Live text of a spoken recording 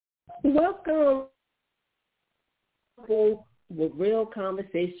Welcome to the Real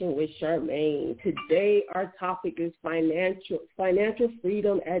Conversation with Charmaine. Today, our topic is financial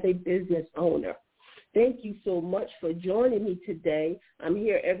freedom as a business owner. Thank you so much for joining me today. I'm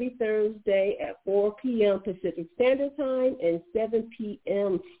here every Thursday at 4 p.m. Pacific Standard Time and 7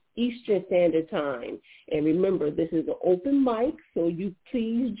 p.m. Eastern Standard Time. And remember, this is an open mic, so you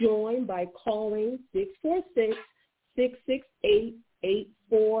please join by calling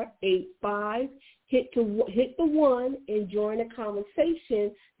 646-668-8485. Hit the 1 and join the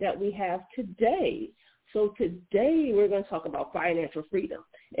conversation that we have today. So today we're going to talk about financial freedom.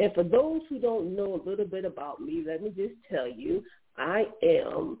 And for those who don't know a little bit about me, let me just tell you, I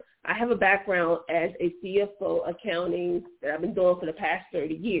have a background as a CFO accounting that I've been doing for the past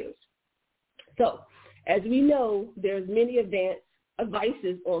 30 years. So as we know, there's many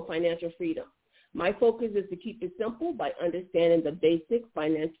advices on financial freedom. My focus is to keep it simple by understanding the basic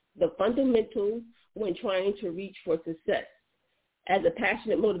the fundamentals when trying to reach for success. As a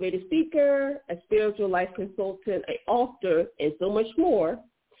passionate, motivated speaker, a spiritual life consultant, an author, and so much more,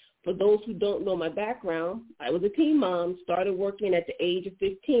 for those who don't know my background, I was a teen mom, started working at the age of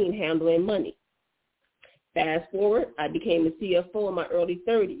 15 handling money. Fast forward, I became a CFO in my early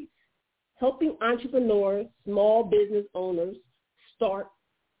 30s, helping entrepreneurs, small business owners start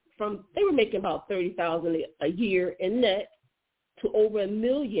from, they were making about $30,000 a year in net to over $1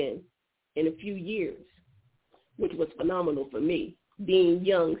 million in a few years, which was phenomenal for me, being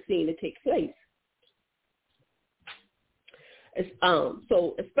young, seeing it take place.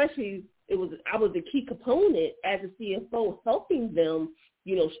 So especially I was a key component as a CFO, helping them,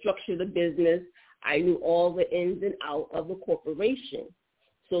 structure the business. I knew all the ins and outs of the corporation.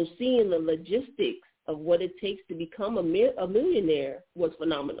 So seeing the logistics of what it takes to become a millionaire was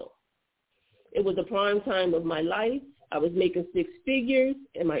phenomenal. It was the prime time of my life. I was making six figures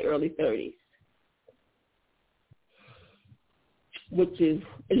in my early 30s. which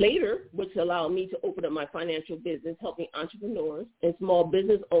allowed me to open up my financial business, helping entrepreneurs and small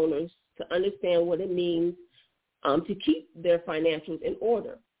business owners to understand what it means to keep their financials in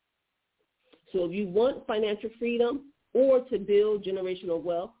order. So if you want financial freedom or to build generational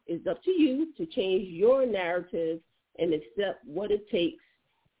wealth, it's up to you to change your narrative and accept what it takes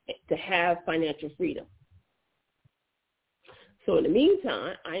to have financial freedom. So in the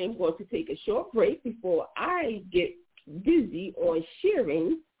meantime, I am going to take a short break before I get busy on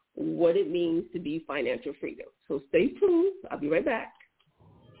sharing what it means to be financial freedom. So stay tuned. I'll be right back.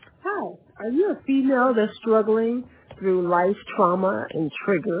 Hi, are you a female that's struggling through life trauma and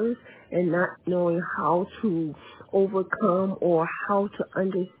triggers and not knowing how to overcome or how to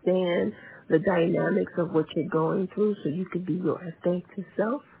understand the dynamics of what you're going through so you can be your authentic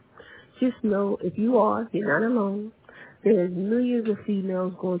self? Just know if you are, you're not alone. There's millions of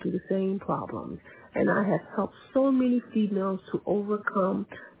females going through the same problems. And I have helped so many females to overcome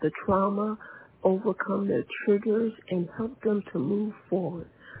the trauma, overcome their triggers, and help them to move forward.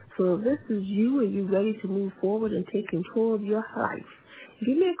 So if this is you and you're ready to move forward and take control of your life,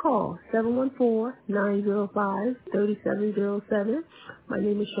 give me a call, 714-905-3707. My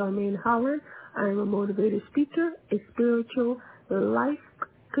name is Charmaine Holland. I am a motivated speaker, a spiritual life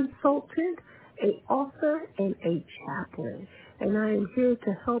consultant, an author, and a chaplain. And I am here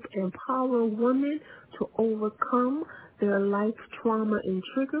to help empower women to overcome their life trauma and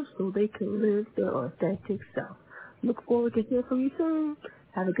triggers so they can live their authentic self. Look forward to hearing from you soon.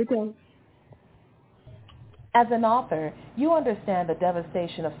 Have a good day. As an author, you understand the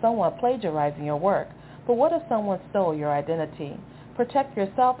devastation of someone plagiarizing your work. But what if someone stole your identity? Protect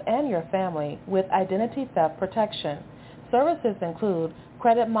yourself and your family with identity theft protection. Services include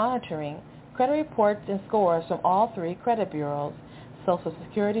credit monitoring, credit reports and scores from all 3 credit bureaus, social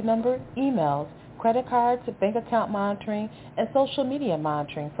security number, emails, credit cards, bank account monitoring, and social media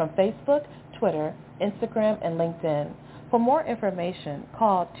monitoring from Facebook, Twitter, Instagram, and LinkedIn. For more information,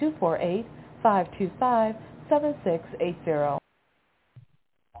 call 248-525-7680.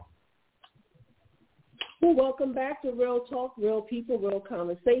 Well, welcome back to Real Talk, Real People, Real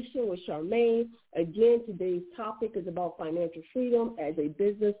Conversation with Charmaine. Again, today's topic is about financial freedom as a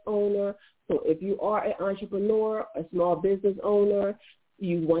business owner. So if you are an entrepreneur, a small business owner,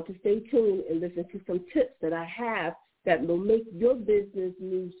 you want to stay tuned and listen to some tips that I have that will make your business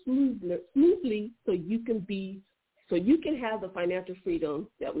move smoothly so you can have the financial freedom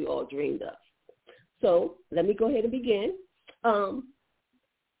that we all dreamed of. So let me go ahead and begin.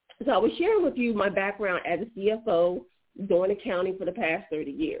 So I was sharing with you my background as a CFO doing accounting for the past 30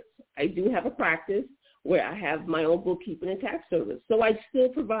 years. I do have a practice where I have my own bookkeeping and tax service. So I still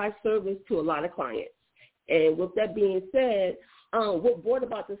provide service to a lot of clients. And with that being said, what brought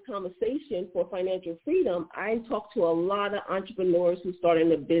about this conversation for financial freedom, I talk to a lot of entrepreneurs who start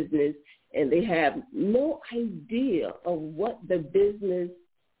in a business and they have no idea of what the business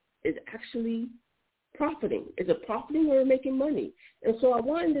is actually profiting. Is it profiting or making money? And so I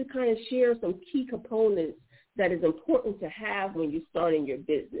wanted to kind of share some key components that is important to have when you're starting your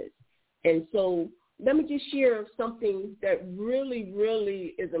business. And so let me just share something that really,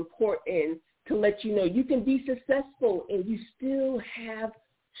 really is important to let you know you can be successful and you still have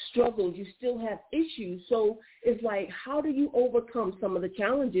struggles, you still have issues. So it's like, how do you overcome some of the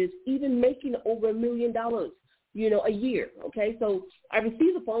challenges, even making over $1 million, a year? Okay, so I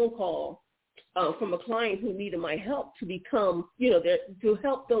received a phone call from a client who needed my help to become, to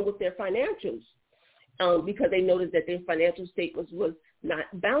help them with their financials because they noticed that their financial statements was not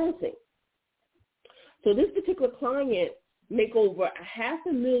balancing. So this particular client make over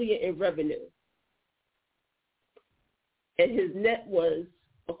 $500,000 in revenue, and his net was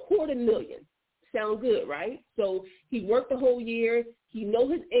 $250,000. Sound good, right? So he worked the whole year. He know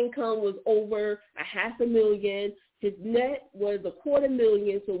his income was over $500,000. His net was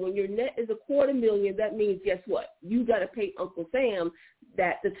 $250,000. So when your net is $250,000, that means guess what? You got to pay Uncle Sam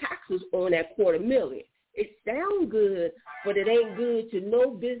the taxes on that $250,000. It sounds good, but it ain't good to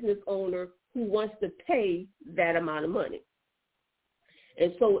no business owner who wants to pay that amount of money.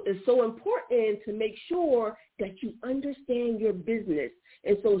 And so it's so important to make sure that you understand your business.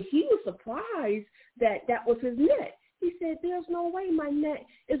 And so he was surprised that that was his net. He said, there's no way my net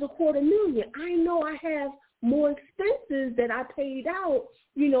is $250,000. I know I have more expenses that I paid out.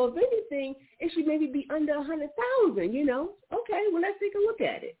 If anything, it should maybe be under $100,000, Okay, well, let's take a look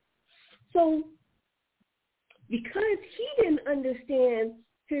at it. So because he didn't understand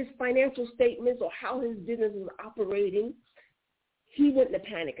his financial statements or how his business was operating, he went in a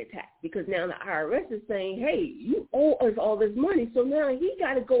panic attack because now the IRS is saying, hey, you owe us all this money. So now he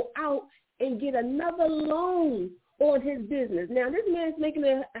got to go out and get another loan on his business. Now, this man's making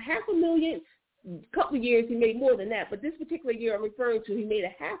 $500,000. A couple of years he made more than that, but this particular year I'm referring to, he made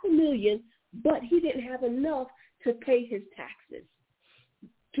 $500,000, but he didn't have enough to pay his taxes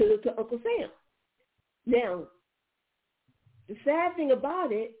to Uncle Sam. Now, the sad thing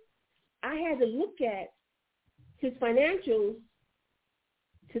about it, I had to look at his financials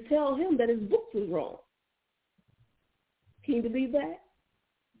to tell him that his books was wrong. Can you believe that?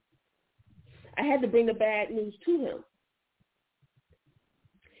 I had to bring the bad news to him.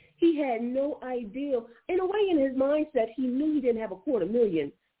 He had no idea. In a way, in his mindset, he knew he didn't have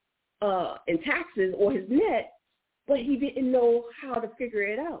 $250,000 in taxes or his net, but he didn't know how to figure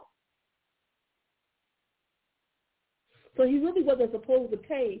it out. So he really wasn't supposed to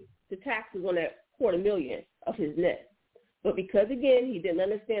pay the taxes on that $250,000 of his net. But because, again, he didn't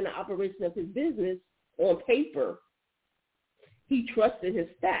understand the operation of his business on paper, he trusted his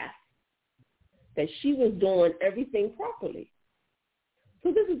staff that she was doing everything properly.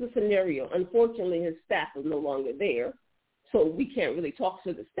 So this is a scenario. Unfortunately, his staff is no longer there, so we can't really talk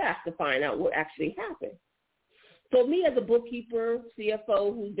to the staff to find out what actually happened. So me as a bookkeeper,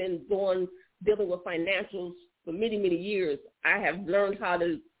 CFO, who's been dealing with financials for many, many years, I have learned how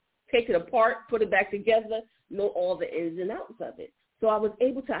to take it apart, put it back together, know all the ins and outs of it. So I was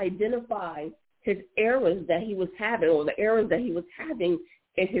able to identify his errors that he was having or the errors that he was having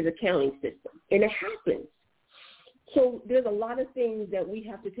in his accounting system. And it happens. So there's a lot of things that we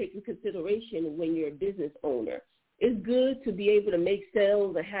have to take into consideration when you're a business owner. It's good to be able to make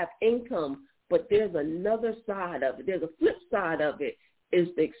sales and have income, but there's another side of it. There's a flip side of it, is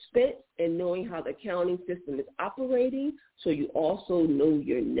the expense and knowing how the accounting system is operating, so you also know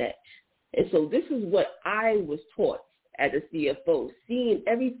your net. And so this is what I was taught as a CFO, seeing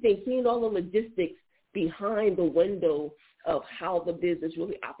everything, seeing all the logistics behind the window of how the business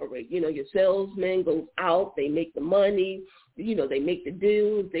really operates. Your salesman goes out, they make the money, they make the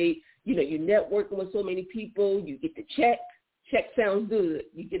deals, you're networking with so many people, you get the check. Check sounds good.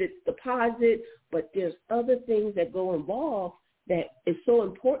 You get a deposit, but there's other things that go involved that is so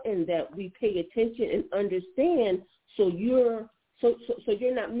important that we pay attention and understand so you're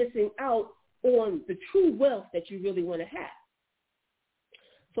not missing out on the true wealth that you really want to have.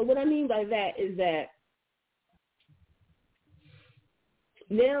 So what I mean by that is that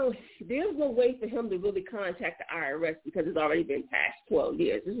now there's no way for him to really contact the IRS because it's already been past 12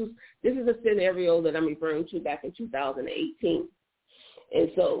 years. This is a scenario that I'm referring to back in 2018.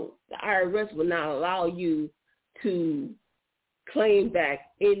 And so the IRS will not allow you to claim back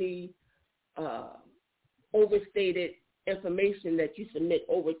any overstated information that you submit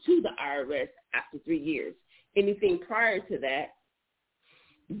over to the IRS after 3 years. Anything prior to that,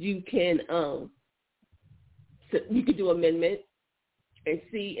 you can do amendment and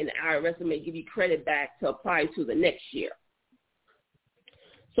see, and the IRS may give you credit back to apply to the next year.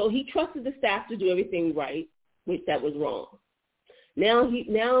 So he trusted the staff to do everything right, which that was wrong. Now he's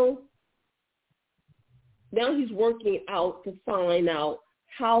working out to find out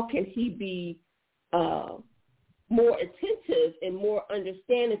how can he be more attentive and more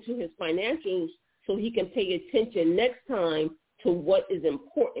understanding to his financials so he can pay attention next time to what is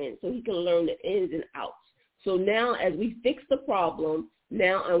important so he can learn the ins and outs. So now as we fix the problem,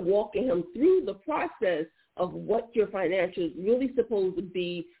 now I'm walking him through the process of what your financials really supposed to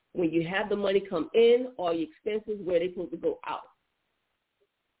be when you have the money come in, all your expenses, where they're supposed to go out.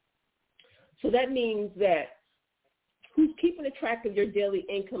 So that means that who's keeping a track of your daily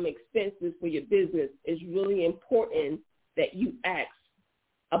income expenses for your business is really important that you ask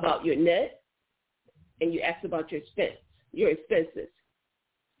about your net and you ask about your expenses.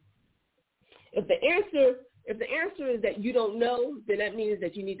 If the answer is that you don't know, then that means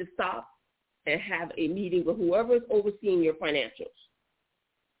that you need to stop and have a meeting with whoever is overseeing your financials.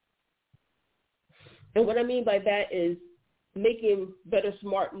 And what I mean by that is making better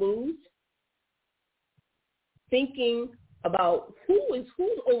smart moves, thinking about who's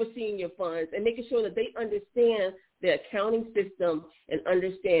overseeing your funds and making sure that they understand the accounting system and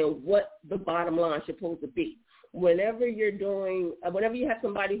understand what the bottom line is supposed to be. Whenever you have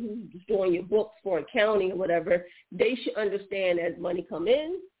somebody who's doing your books for accounting or whatever, they should understand as money come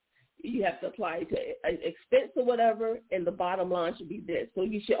in, you have to apply it to an expense or whatever, and the bottom line should be this. So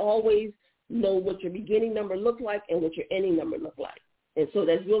you should always know what your beginning number look like and what your ending number look like. And so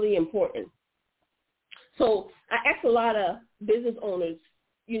that's really important. So I ask a lot of business owners,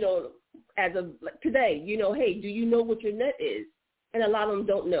 as of today, hey, do you know what your net is? And a lot of them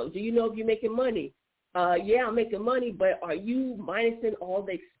don't know. Do you know if you're making money? Yeah, I'm making money, but are you minusing all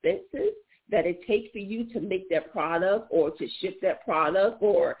the expenses that it takes for you to make that product or to ship that product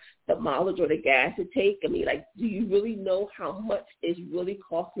or the mileage or the gas it takes? I mean, do you really know how much is really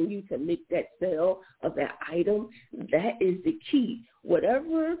costing you to make that sale of that item? That is the key.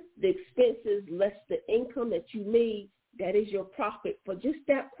 Whatever the expenses less the income that you made, that is your profit for just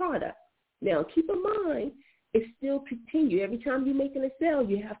that product. Now, keep in mind, it still continues. Every time you're making a sale,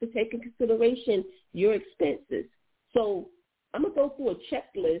 you have to take into consideration your expenses. So I'm going to go through a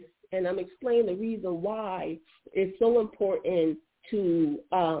checklist, and I'm explaining the reason why it's so important to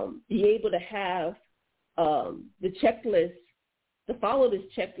be able to have the checklist, to follow this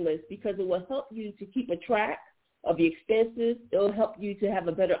checklist, because it will help you to keep a track of your expenses. It will help you to have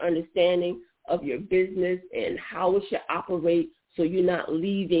a better understanding of your business and how it should operate so you're not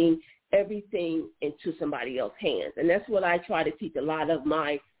leaving everything into somebody else's hands. And that's what I try to teach a lot of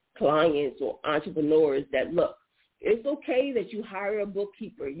my clients or entrepreneurs, that, look, it's okay that you hire a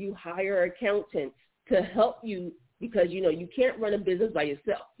bookkeeper, you hire an accountant to help you, because, you can't run a business by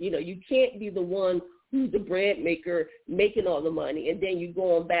yourself. You can't be the one who's the bread maker making all the money and then you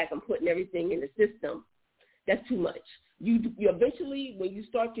going back and putting everything in the system. That's too much. You eventually, when you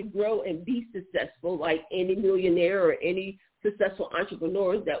start to grow and be successful, like any millionaire or any successful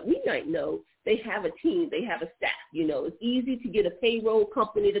entrepreneurs that we might know, they have a team, they have a staff. It's easy to get a payroll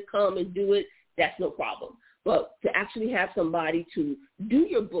company to come and do it. That's no problem. But to actually have somebody to do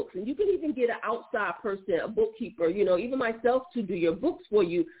your books, and you can even get an outside person, a bookkeeper, even myself, to do your books for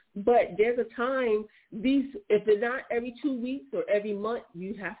you. But there's a time, if it's not every 2 weeks or every month,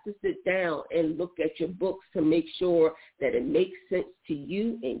 you have to sit down and look at your books to make sure that it makes sense to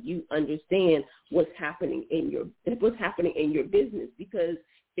you and you understand what's happening in your business. Because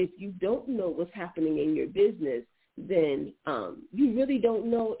if you don't know what's happening in your business, then you really don't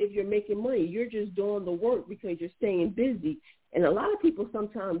know if you're making money. You're just doing the work because you're staying busy. And a lot of people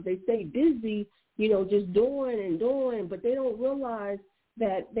sometimes, they stay busy, just doing and doing, but they don't realize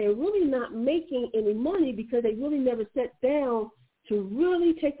that they're really not making any money because they really never sat down to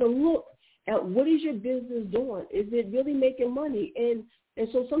really take a look at what is your business doing. Is it really making money? And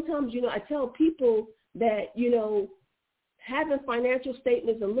so sometimes, I tell people that, having financial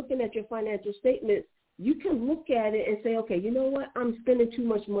statements and looking at your financial statements, you can look at it and say, okay, you know what? I'm spending too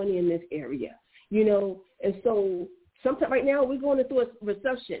much money in this area, and so sometimes right now we're going through a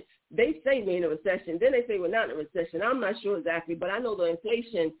recession. They say we're in a recession. Then they say we're not in a recession. I'm not sure exactly, but I know the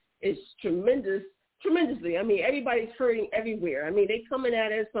inflation is tremendously. I mean, everybody's hurting everywhere. I mean, they coming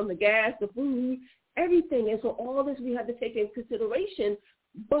at us from the gas, the food, everything. And so all this we have to take into consideration.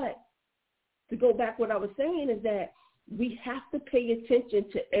 But to go back, what I was saying is that we have to pay attention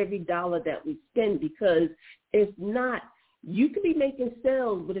to every dollar that we spend, because if not, you could be making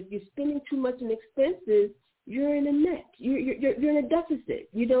sales, but if you're spending too much in expenses, you're in a net. You're in a deficit,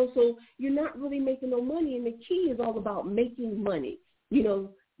 so you're not really making no money. And the key is all about making money.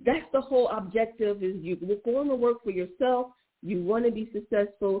 That's the whole objective is you're going to work for yourself. You want to be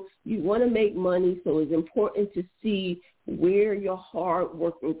successful. You want to make money. So it's important to see where your hard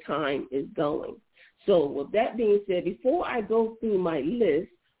working time is going. So with that being said, before I go through my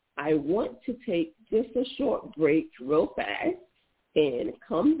list, I want to take just a short break real fast and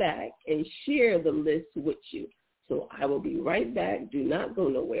come back and share the list with you. So I will be right back. Do not go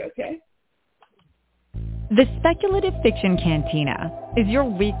nowhere, okay? The Speculative Fiction Cantina is your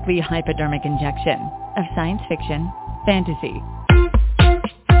weekly hypodermic injection of science fiction, fantasy,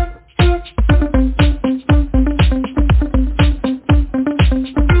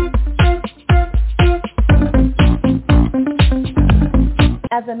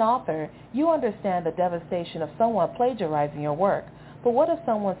 As an author, you understand the devastation of someone plagiarizing your work, but what if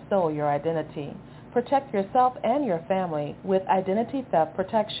someone stole your identity? Protect yourself and your family with identity theft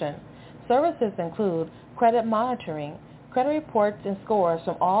protection. Services include credit monitoring, credit reports and scores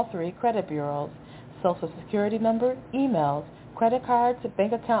from all 3 credit bureaus, social security number, emails, credit cards,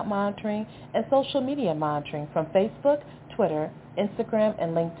 bank account monitoring, and social media monitoring from Facebook, Twitter, Instagram,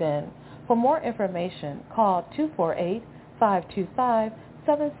 and LinkedIn. For more information, call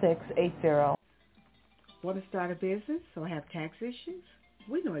 248-525-7680. Want to start a business or have tax issues?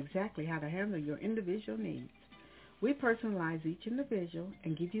 We know exactly how to handle your individual needs. We personalize each individual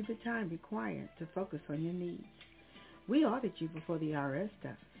and give you the time required to focus on your needs. We audit you before the IRS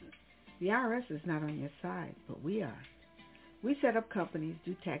does. The IRS is not on your side, but we are. We set up companies,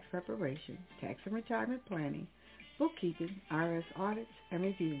 do tax preparation, tax and retirement planning, bookkeeping, IRS audits, and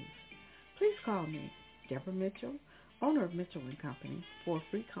reviews. Please call me, Deborah Mitchell, owner of Mitchell & Company, for a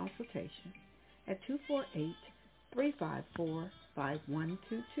free consultation at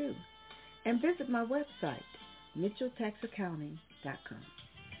 248-354-5122 and visit my website, MitchellTaxAccounting.com.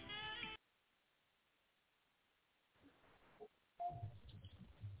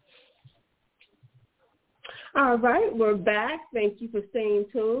 All right, we're back. Thank you for staying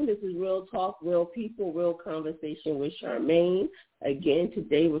tuned. This is Real Talk, Real People, Real Conversation with Charmaine. Again,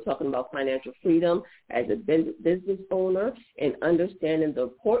 today we're talking about financial freedom as a business owner and understanding the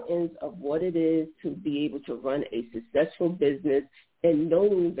importance of what it is to be able to run a successful business and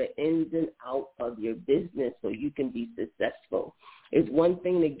knowing the ins and outs of your business so you can be successful. It's one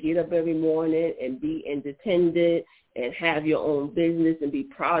thing to get up every morning and be independent and have your own business and be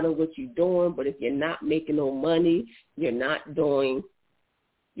proud of what you're doing, but if you're not making no money, you're really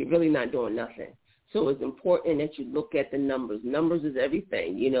not doing nothing. So it's important that you look at the numbers. Numbers is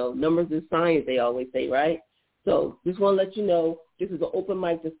everything. Numbers is science, they always say, right? So just want to let you know this is an open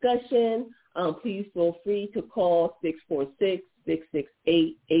mic discussion. Please feel free to call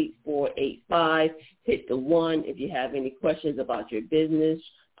 646-668-8485. Hit the 1 if you have any questions about your business,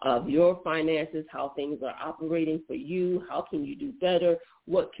 of your finances, how things are operating for you, how can you do better,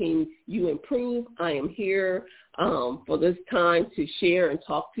 what can you improve. I am here for this time to share and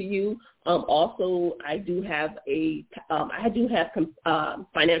talk to you. Also, I do have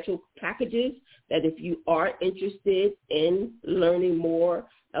financial packages that if you are interested in learning more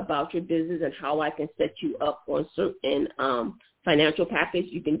about your business and how I can set you up on certain financial package,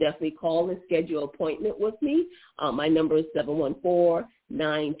 you can definitely call and schedule an appointment with me. My number is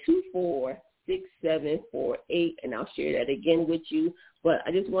 714-924-6748, and I'll share that again with you. But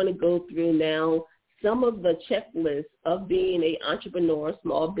I just want to go through now some of the checklists of being an entrepreneur,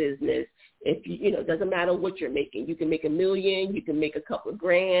 small business. If it doesn't matter what you're making. You can make $1 million, you can make a couple of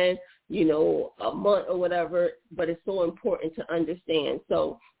grand, a month or whatever, but it's so important to understand.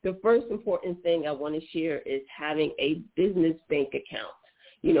 So the first important thing I want to share is having a business bank account.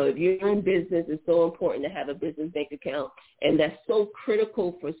 If you're in business, it's so important to have a business bank account, and that's so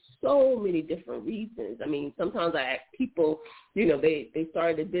critical for so many different reasons. I mean, sometimes I ask people, they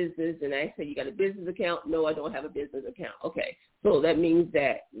started a business, and I say, you got a business account? No, I don't have a business account. Okay, so that means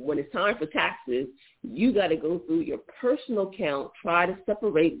that when it's time for taxes, you got to go through your personal account, try to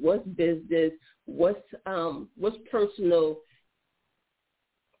separate what's business, what's personal.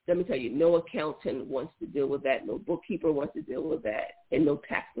 Let me tell you, no accountant wants to deal with that, no bookkeeper wants to deal with that, and no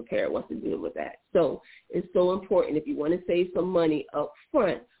tax preparer wants to deal with that. So it's so important. If you want to save some money up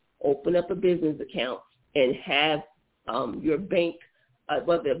front, open up a business account and have your bank,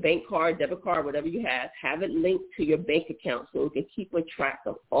 whether a bank card, debit card, whatever you have it linked to your bank account so it can keep a track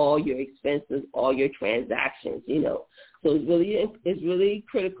of all your expenses, all your transactions, So it's really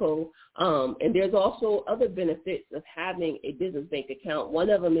critical. And there's also other benefits of having a business bank account. One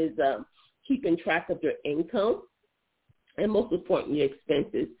of them is keeping track of your income and, most important, your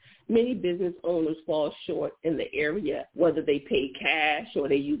expenses. Many business owners fall short in the area, whether they pay cash or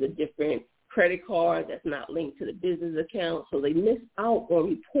they use a different credit card that's not linked to the business account. So they miss out on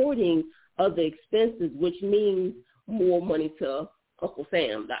reporting other expenses, which means more money to Uncle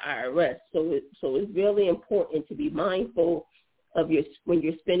Sam, the IRS. So it's really important to be mindful of when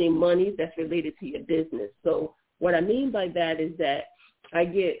you're spending money that's related to your business. So what I mean by that is that I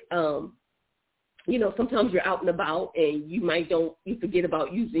get, sometimes you're out and about and you forget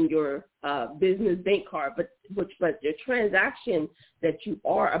about using your business bank card, but your transaction that you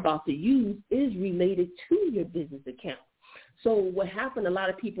are about to use is related to your business account. So what happened, a lot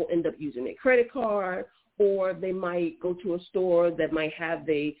of people end up using their credit card, or they might go to a store that might have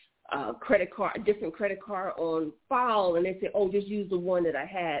a different credit card on file, and they say, oh, just use the one that I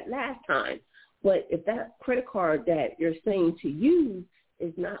had last time. But if that credit card that you're saying to use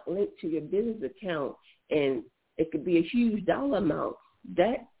is not linked to your business account, and it could be a huge dollar amount,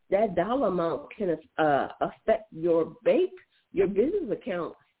 that dollar amount can affect your business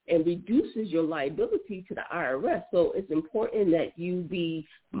account, and reduces your liability to the IRS. So it's important that you be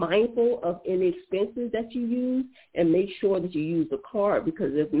mindful of any expenses that you use and make sure that you use the card,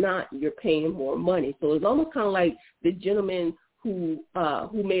 because if not, you're paying more money. So it's almost kind of like the gentleman who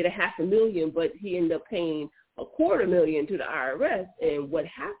made $500,000, but he ended up paying $250,000 to the IRS. And what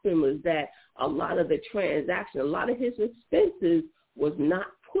happened was that a lot of the transaction, a lot of his expenses was not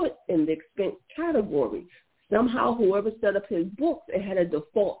put in the expense category. Somehow, whoever set up his books, it had a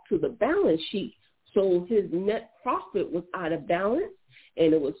default to the balance sheet. So his net profit was out of balance,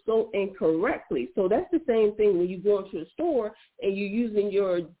 and it was sold incorrectly. So that's the same thing when you go into a store and you're using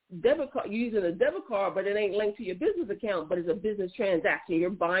your debit card, you're using a debit card, but it ain't linked to your business account, but it's a business transaction. You're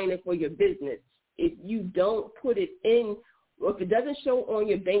buying it for your business. If you don't put it in, or if it doesn't show on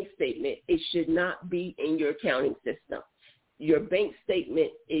your bank statement, it should not be in your accounting system. Your bank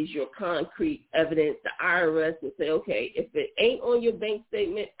statement is your concrete evidence. The IRS will say, okay, if it ain't on your bank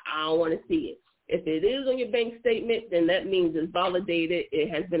statement, I don't want to see it. If it is on your bank statement, then that means it's validated.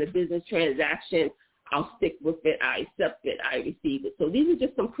 It has been a business transaction. I'll stick with it. I accept it. I receive it. So these are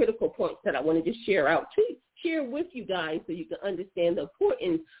just some critical points that I want to just share with you guys so you can understand the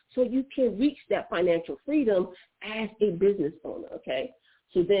importance, so you can reach that financial freedom as a business owner, okay?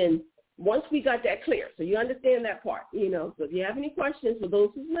 So then once we got that clear, so you understand that part, so if you have any questions, for those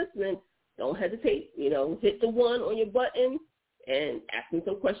who's listening, don't hesitate, hit the 1 on your button and ask me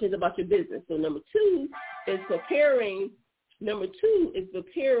some questions about your business. So number two is preparing a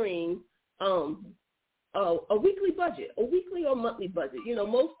weekly budget, a weekly or monthly budget.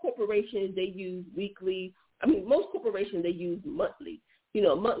 Most corporations, they use weekly. Most corporations, they use monthly.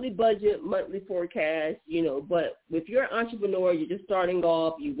 Monthly budget, monthly forecast, but if you're an entrepreneur, you're just starting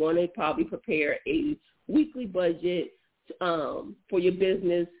off, you want to probably prepare a weekly budget for your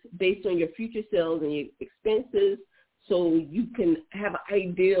business based on your future sales and your expenses, so you can have an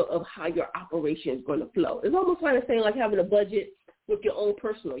idea of how your operation is going to flow. It's almost kind of saying like having a budget with your own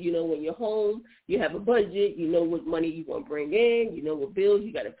personal. When you're home, you have a budget, you know what money you want to bring in, you know what bills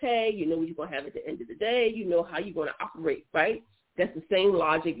you got to pay, you know what you're going to have at the end of the day, you know how you're going to operate, right? That's the same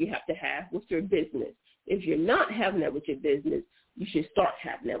logic you have to have with your business. If you're not having that with your business, you should start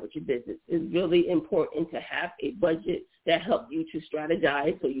having that with your business. It's really important to have a budget that helps you to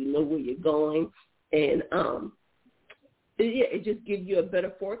strategize so you know where you're going. And it just gives you a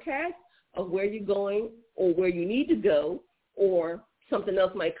better forecast of where you're going or where you need to go, or something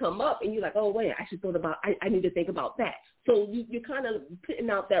else might come up and you're like, oh, wait, I need to think about that. So you're kind of putting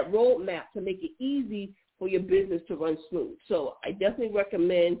out that roadmap to make it easy for your business to run smooth. So I definitely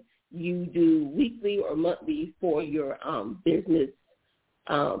recommend you do weekly or monthly for your business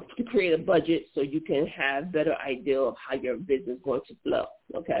to create a budget so you can have better idea of how your business is going to flow,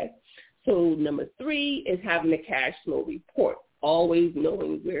 okay? So number 3 is having a cash flow report, always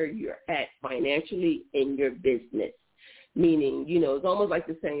knowing where you're at financially in your business. Meaning, it's almost like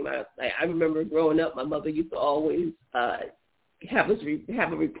the same. I remember growing up, my mother used to always have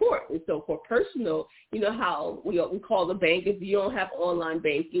a report. And so for personal, how we call the bank. If you don't have online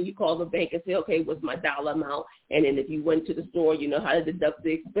banking, you call the bank and say, okay, what's my dollar amount? And then if you went to the store, you know how to deduct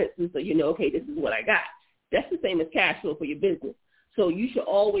the expenses. So okay, this is what I got. That's the same as cash flow for your business. So you should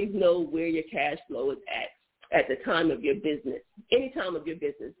always know where your cash flow is at the time of your business, any time of your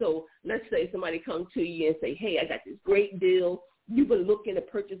business. So let's say somebody comes to you and say, hey, I got this great deal. You've been looking to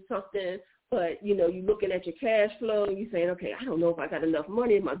purchase something, but, you're looking at your cash flow and you're saying, okay, I don't know if I got enough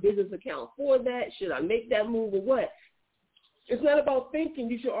money in my business account for that. Should I make that move or what? It's not about thinking.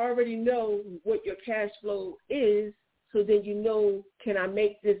 You should already know what your cash flow is, so then can I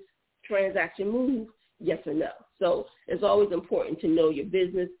make this transaction move, yes or no? So it's always important to know your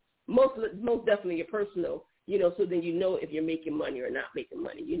business, most definitely your personal, so then you know if you're making money or not making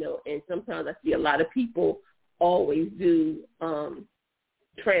money, And sometimes I see a lot of people always do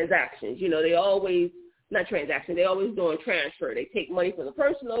transactions. They always, not transactions, they always doing transfer. They take money from the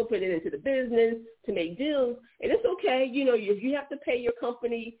personal, put it into the business to make deals. And it's okay, if you have to pay your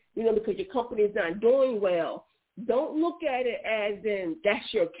company, because your company is not doing well, don't look at it as in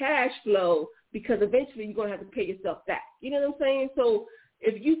that's your cash flow, because eventually you're going to have to pay yourself back. You know what I'm saying? So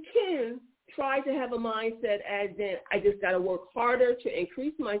if you can, try to have a mindset as in I just got to work harder to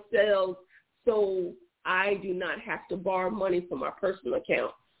increase my sales so I do not have to borrow money from my personal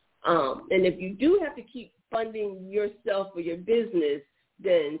account. And if you do have to keep funding yourself or your business,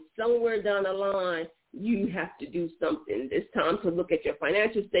 then somewhere down the line, you have to do something. It's time to look at your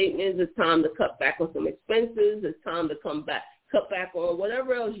financial statements. It's time to cut back on some expenses. It's time to cut back on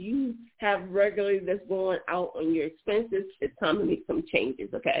whatever else you have regularly that's going out on your expenses. It's time to make some changes,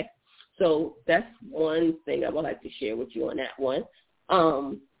 okay? So that's one thing I would like to share with you on that one.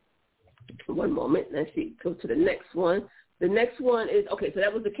 One moment. Let's see. Go to the next one. The next one is, okay, so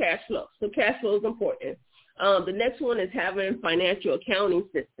that was the cash flow. So cash flow is important. The next one is having a financial accounting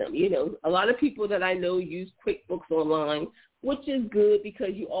system. A lot of people that I know use QuickBooks Online, which is good because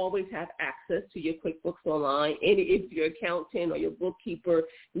you always have access to your QuickBooks Online. And if your accountant or your bookkeeper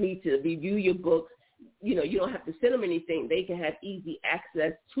needs to review your books, you don't have to send them anything. They can have easy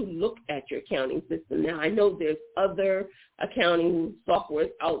access to look at your accounting system. Now, I know there's other accounting softwares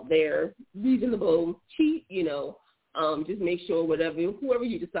out there, reasonable, cheap, just make sure whoever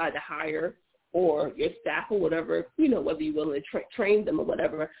you decide to hire or your staff or whatever, whether you're willing to train them or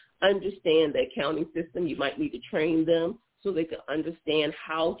whatever, understand the accounting system. You might need to train them so they can understand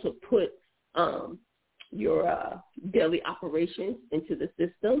how to put your daily operations into the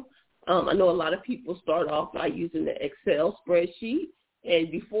system. I know a lot of people start off by using the Excel spreadsheet,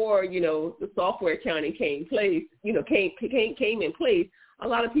 and before, the software accounting came in place, a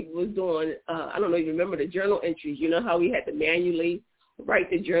lot of people was doing, I don't know if you remember the journal entries. How we had to manually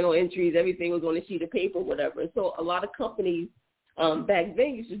write the journal entries. Everything was on a sheet of paper, whatever. So a lot of companies back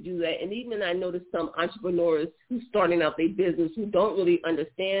then used to do that. And even I noticed some entrepreneurs who's starting out their business who don't really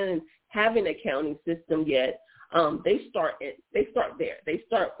understand and have an accounting system yet. They start there. They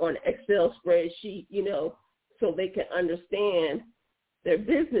start on Excel spreadsheet, so they can understand their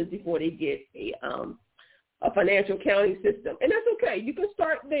business before they get a financial accounting system. And that's okay. You can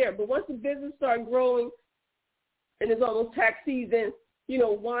start there. But once the business starts growing and it's almost tax season,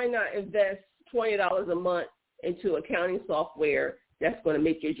 why not invest $20 a month into accounting software that's going to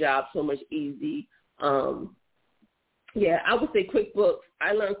make your job so much easy? I would say QuickBooks.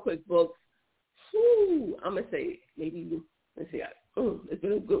 I learned QuickBooks. I'm going to say maybe, let's see, it's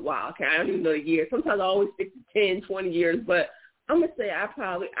been a good while. Okay, I don't even know the year. Sometimes I always stick to 10, 20 years, but I'm going to say I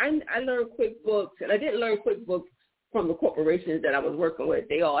learned QuickBooks, and I didn't learn QuickBooks from the corporations that I was working with.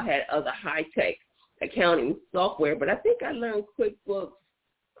 They all had other high-tech accounting software, but I think I learned QuickBooks,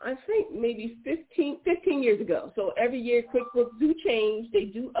 I think maybe 15 years ago. So every year QuickBooks do change. They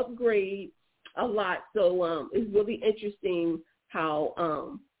do upgrade a lot. So it's really interesting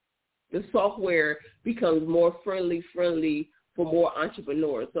how the software becomes more friendly for more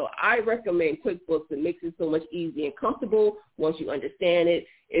entrepreneurs. So I recommend QuickBooks. It makes it so much easier and comfortable once you understand it.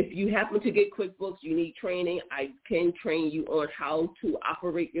 If you happen to get QuickBooks, you need training, I can train you on how to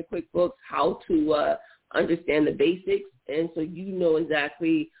operate your QuickBooks, how to understand the basics, and so you know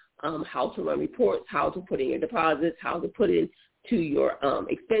exactly how to run reports, how to put in your deposits, how to put in to your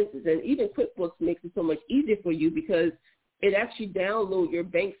expenses. And even QuickBooks makes it so much easier for you because it actually downloads your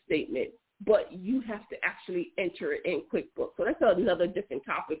bank statement, but you have to actually enter it in QuickBooks. So that's another different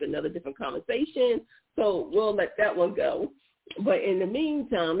topic, another different conversation. So we'll let that one go. But in the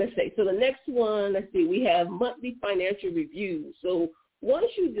meantime, so the next one, we have monthly financial reviews. So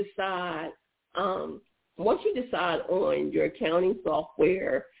once you decide on your accounting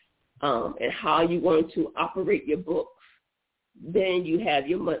software and how you want to operate your books, then you have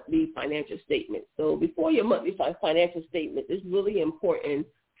your monthly financial statement. So before your monthly financial statement, it's really important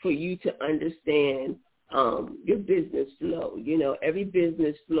for you to understand your business flow. Every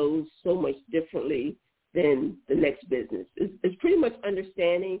business flows so much differently than the next business. It's pretty much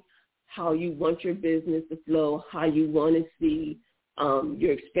understanding how you want your business to flow, how you want to see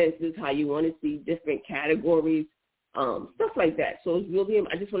your expenses, how you want to see different categories, stuff like that. So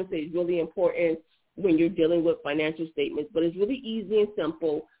I just want to say it's really important when you're dealing with financial statements, but it's really easy and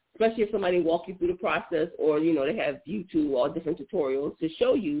simple, especially if somebody walks you through the process or, they have YouTube or different tutorials to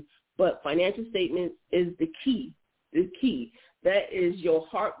show you. But financial statements is the key. That is your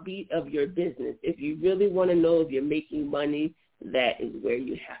heartbeat of your business. If you really want to know if you're making money, that is where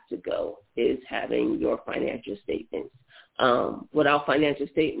you have to go, is having your financial statements. Without financial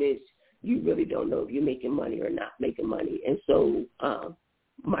statements, you really don't know if you're making money or not making money. And so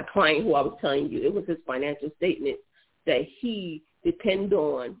my client who I was telling you, it was his financial statement that he depended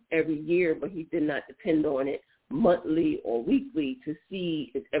on every year, but he did not depend on it monthly or weekly to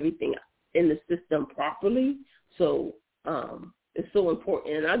see if everything in the system properly. So it's so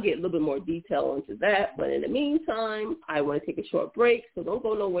important, and I'll get a little bit more detail into that. But in the meantime, I want to take a short break, so don't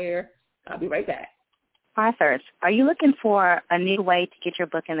go nowhere. I'll be right back. Authors, are you looking for a new way to get your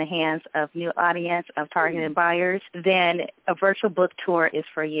book in the hands of new audience of targeted buyers? Then a virtual book tour is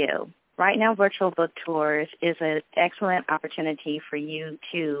for you. Right now, virtual book tours is an excellent opportunity for you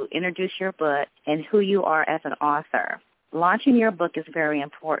to introduce your book and who you are as an author. Launching your book is very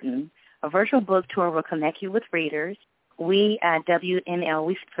important. A virtual book tour will connect you with readers. We at WNL,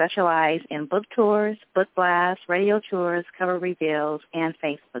 we specialize in book tours, book blasts, radio tours, cover reveals, and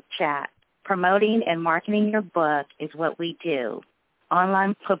Facebook chat. Promoting and marketing your book is what we do.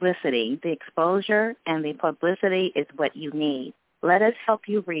 Online publicity, the exposure and the publicity is what you need. Let us help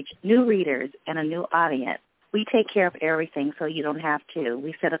you reach new readers and a new audience. We take care of everything so you don't have to.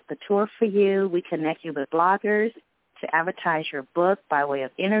 We set up the tour for you. We connect you with bloggers to advertise your book by way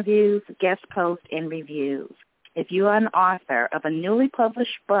of interviews, guest posts, and reviews. If you are an author of a newly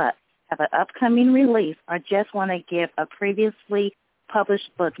published book, have an upcoming release, or just want to give a previously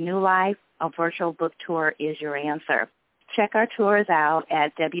published book new life, a virtual book tour is your answer. Check our tours out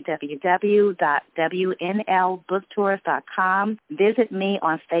at www.wnlbooktours.com. Visit me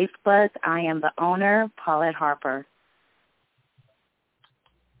on Facebook. I am the owner, Paulette Harper.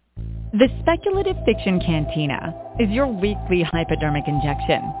 The Speculative Fiction Cantina is your weekly hypodermic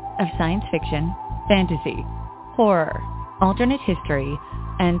injection of science fiction, fantasy, horror, alternate history,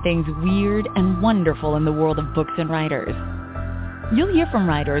 and things weird and wonderful in the world of books and writers. You'll hear from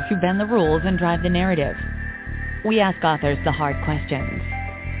writers who bend the rules and drive the narrative. We ask authors the hard questions.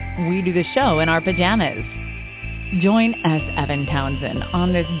 We do the show in our pajamas. Join S. Evan Townsend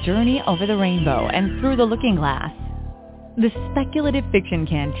on this journey over the rainbow and through the looking glass. The Speculative Fiction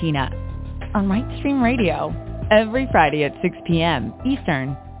Cantina on Rightstream Radio every Friday at 6 p.m.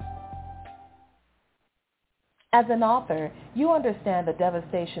 Eastern. As an author, you understand the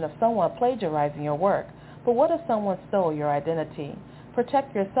devastation of someone plagiarizing your work. But what if someone stole your identity?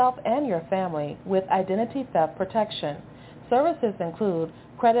 Protect yourself and your family with identity theft protection. Services include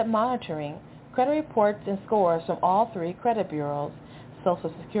credit monitoring, credit reports and scores from all 3 credit bureaus,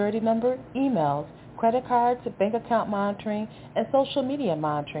 social security number, emails, credit cards, bank account monitoring, and social media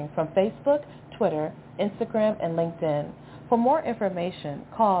monitoring from Facebook, Twitter, Instagram, and LinkedIn. For more information,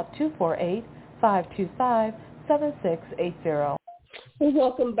 call 248-525-7680. Well,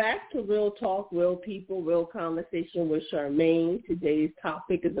 welcome back to Real Talk, Real People, Real Conversation with Charmaine. Today's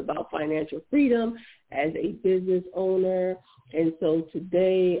topic is about financial freedom as a business owner. And so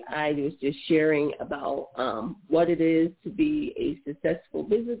today I was just sharing about what it is to be a successful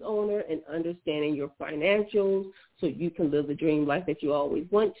business owner and understanding your financials so you can live the dream life that you always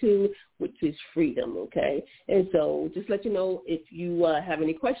want to, which is freedom, okay? And so just let you know if you have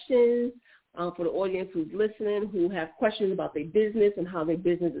any questions, for the audience who's listening, who have questions about their business and how their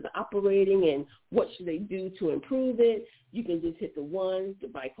business is operating and what should they do to improve it, you can just hit the 1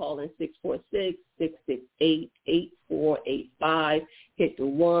 by calling 646-668-8485. Hit the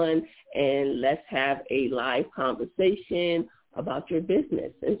 1 and let's have a live conversation about your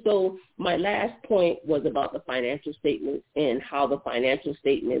business. And so my last point was about the financial statements and how the financial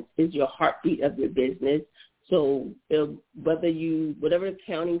statements is your heartbeat of your business. So whatever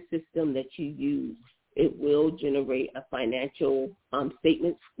accounting system that you use, it will generate a financial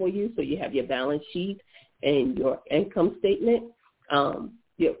statement for you. So you have your balance sheet and your income statement.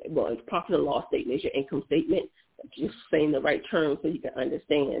 It's profit and loss statement is your income statement. Just saying the right terms so you can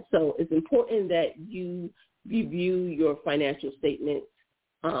understand. So it's important that you review your financial statements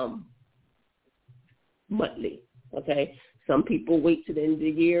monthly. Okay. Some people wait to the end of the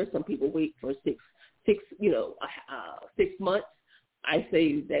year. Some people wait for 6 months. I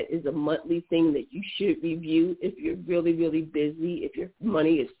say that is a monthly thing that you should review if you're really, really busy, if your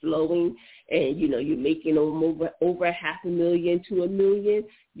money is flowing and, you're making over $500,000 to $1 million,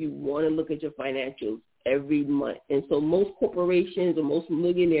 you want to look at your financials every month. And so most corporations or most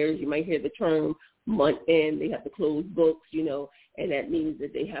millionaires, you might hear the term month end, they have to close books, and that means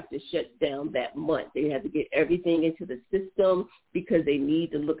that they have to shut down that month. They have to get everything into the system because they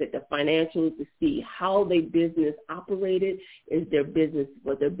need to look at the financials to see how their business operated. Was their business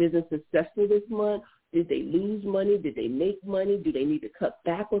successful this month? Did they lose money? Did they make money? Do they need to cut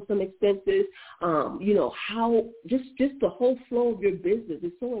back on some expenses? How just the whole flow of your business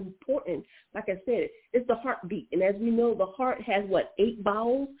is so important. Like I said, it's the heartbeat. And as we know, the heart has, 8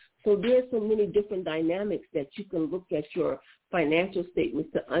 valves? So there's so many different dynamics that you can look at your financial statements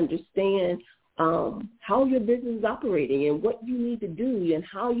to understand how your business is operating and what you need to do and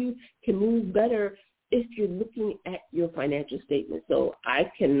how you can move better if you're looking at your financial statement. So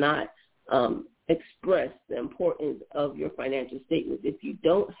I cannot express the importance of your financial statements. If you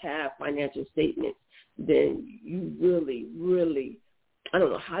don't have financial statements, then you really, really, I don't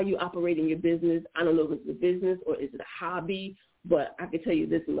know how you operate in your business. I don't know if it's a business or is it a hobby, but I can tell you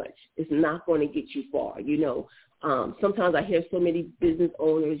this much. It's not going to get you far, Sometimes I hear so many business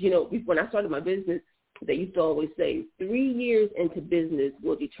owners, when I started my business, they used to always say 3 years into business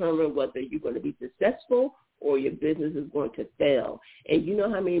will determine whether you're going to be successful or your business is going to fail. And you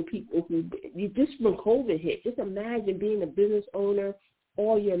know how many people just when COVID hit, just imagine being a business owner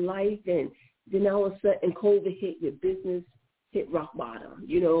all your life, and then all of a sudden COVID hit, your business hit rock bottom.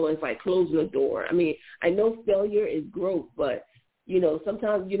 It's like closing a door. I mean, I know failure is growth, but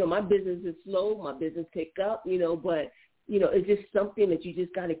sometimes, my business is slow, my business pick up, but, it's just something that you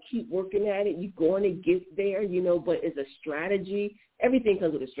just got to keep working at it. You're going to get there, but it's a strategy. Everything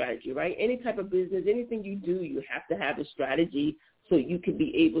comes with a strategy, right? Any type of business, anything you do, you have to have a strategy so you can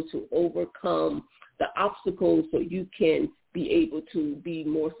be able to overcome the obstacles so you can be able to be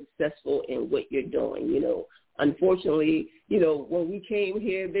more successful in what you're doing, Unfortunately, when we came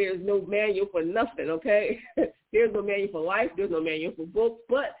here, there's no manual for nothing, okay? There's no manual for life. There's no manual for books.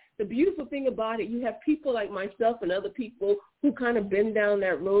 But the beautiful thing about it, you have people like myself and other people who kind of been down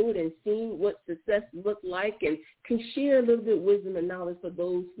that road and seen what success looked like and can share a little bit of wisdom and knowledge for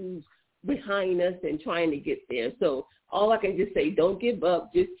those who's behind us and trying to get there. So all I can just say, don't give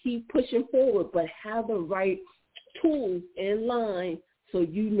up. Just keep pushing forward, but have the right tools in line so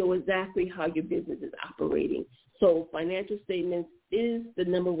you know exactly how your business is operating. So financial statements is the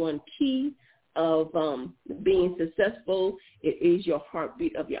number one key of being successful. It is your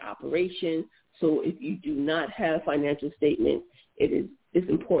heartbeat of your operation. So if you do not have financial statements, it's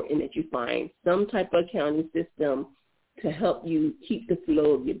important that you find some type of accounting system to help you keep the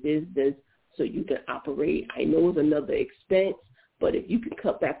flow of your business so you can operate. I know it's another expense, but if you can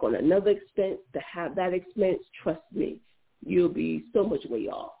cut back on another expense to have that expense, trust me, you'll be so much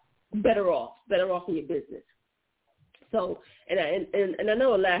better off in your business. So, and I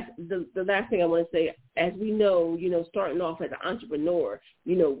know the last thing I want to say, as we know, starting off as an entrepreneur,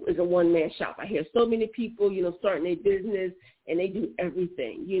 is a one-man shop. I hear so many people, starting their business and they do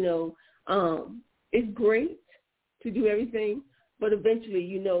everything, It's great to do everything, but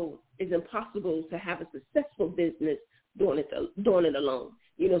eventually, it's impossible to have a successful business doing it alone.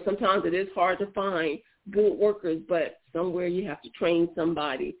 Sometimes it is hard to find good workers, but somewhere you have to train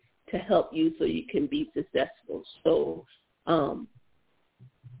somebody to help you so you can be successful. So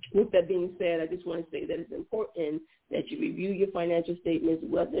with that being said, I just want to say that it's important that you review your financial statements,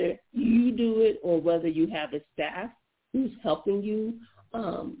 whether you do it or whether you have a staff who's helping you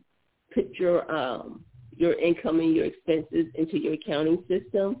put your income and your expenses into your accounting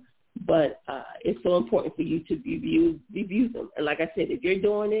system. But it's so important for you to review them. And like I said, if you're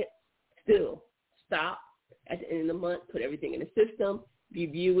doing it, still stop at the end of the month, put everything in the system,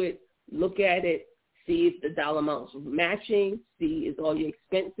 review it, look at it, see if the dollar amounts are matching, see if all your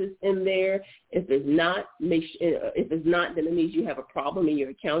expenses in there. If it's not, then it means you have a problem in your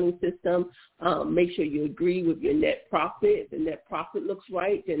accounting system. Make sure you agree with your net profit. If the net profit looks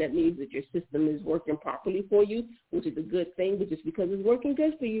right, then that means that your system is working properly for you, which is a good thing. But just because it's working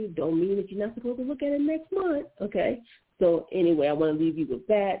good for you, don't mean that you're not supposed to look at it next month. Okay. So anyway, I want to leave you with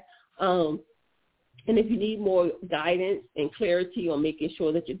that. And if you need more guidance and clarity on making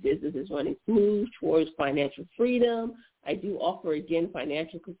sure that your business is running smooth towards financial freedom, I do offer, again,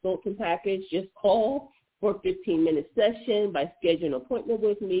 financial consulting package. Just call for a 15-minute session. By scheduling an appointment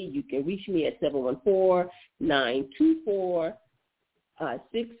with me, you can reach me at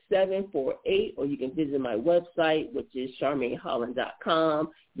 714-924-6748, or you can visit my website, which is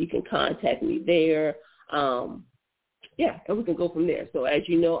CharmaineHolland.com. You can contact me there. And we can go from there. So as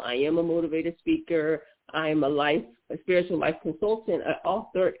you know, I am a motivated speaker. I am a spiritual life consultant, an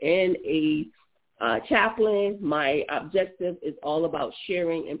author, and a chaplain. My objective is all about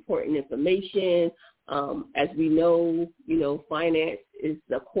sharing important information. As we know, finance is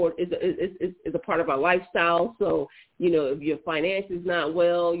a part of our lifestyle. So, if your finance is not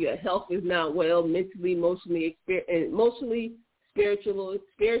well, your health is not well, mentally, emotionally,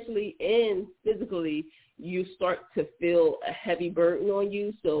 spiritually, and physically, you start to feel a heavy burden on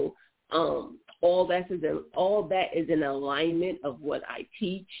you. So all that is in alignment of what I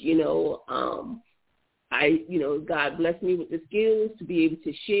teach. God blessed me with the skills to be able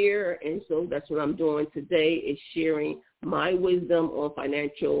to share, and so that's what I'm doing today, is sharing my wisdom on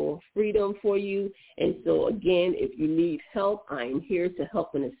financial freedom for you. And so, again, if you need help, I am here to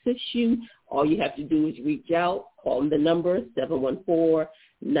help and assist you. All you have to do is reach out, call the number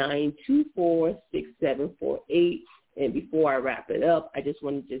 714-924-6748. And before I wrap it up, I just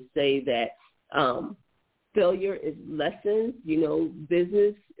want to just say that failure is lessons.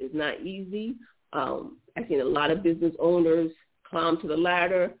 Business is not easy. I've seen a lot of business owners climb to the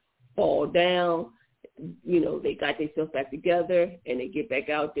ladder, fall down. They got themselves back together, and they get back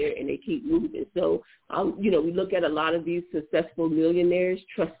out there, and they keep moving. So, we look at a lot of these successful millionaires.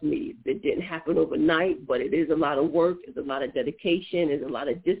 Trust me, it didn't happen overnight, but it is a lot of work. It's a lot of dedication. It's a lot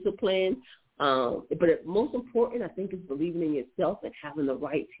of discipline. But most important, I think, is believing in yourself and having the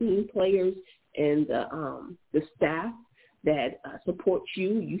right team players and the staff that supports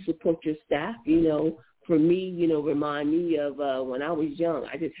you. You support your staff. For me, remind me of when I was young.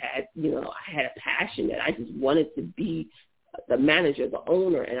 I just had, I had a passion that I just wanted to be the manager, the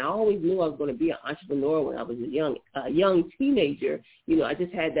owner, and I always knew I was going to be an entrepreneur when I was a young teenager. I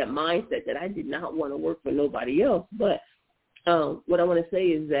just had that mindset that I did not want to work for nobody else. But what I want to say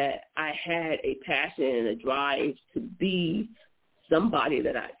is that I had a passion and a drive to be somebody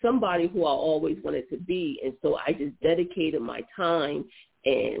who I always wanted to be. And so I just dedicated my time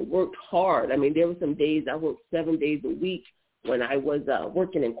and worked hard. I mean, there were some days I worked 7 days a week when I was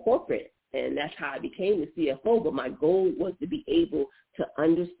working in corporate, and that's how I became the CFO. But my goal was to be able to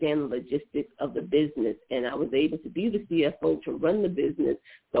understand the logistics of the business, and I was able to be the CFO to run the business.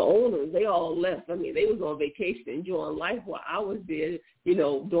 The owners, they all left. I mean, they was on vacation enjoying life while I was there, doing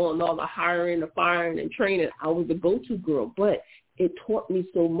all the hiring, the firing, and training. I was the go-to girl, but it taught me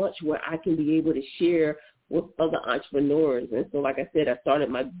so much where I can be able to share with other entrepreneurs. And so, like I said, I started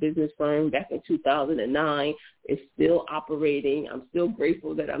my business firm back in 2009. It's still operating. I'm still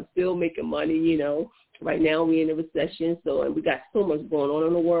grateful that I'm still making money. Right now we're in a recession, and we got so much going on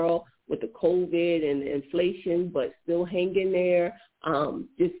in the world with the COVID and the inflation, but still hang in there.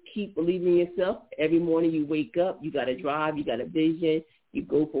 Just keep believing in yourself. Every morning you wake up, you got a drive, you got a vision, you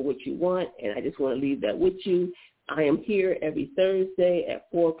go for what you want, and I just want to leave that with you. I am here every Thursday at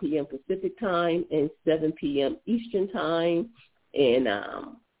 4 p.m. Pacific time and 7 p.m. Eastern time. And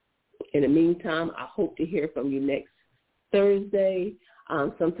in the meantime, I hope to hear from you next Thursday.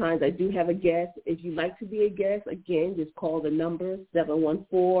 Sometimes I do have a guest. If you'd like to be a guest, again, just call the number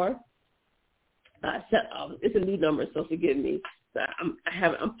 714. It's a new number, so forgive me. I'm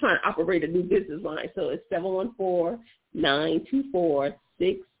trying to operate a new business line. So it's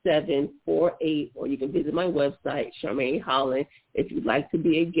 714-924-6748, or you can visit my website, Charmaine Holland. If you'd like to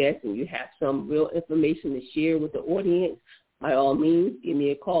be a guest and you have some real information to share with the audience, by all means, give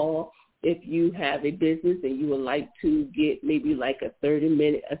me a call. If you have a business and you would like to get maybe like a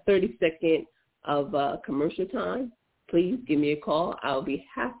 30-second of commercial time, please give me a call. I'll be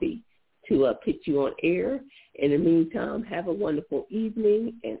happy to put you on air. In the meantime, have a wonderful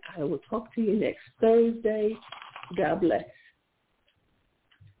evening, and I will talk to you next Thursday. God bless.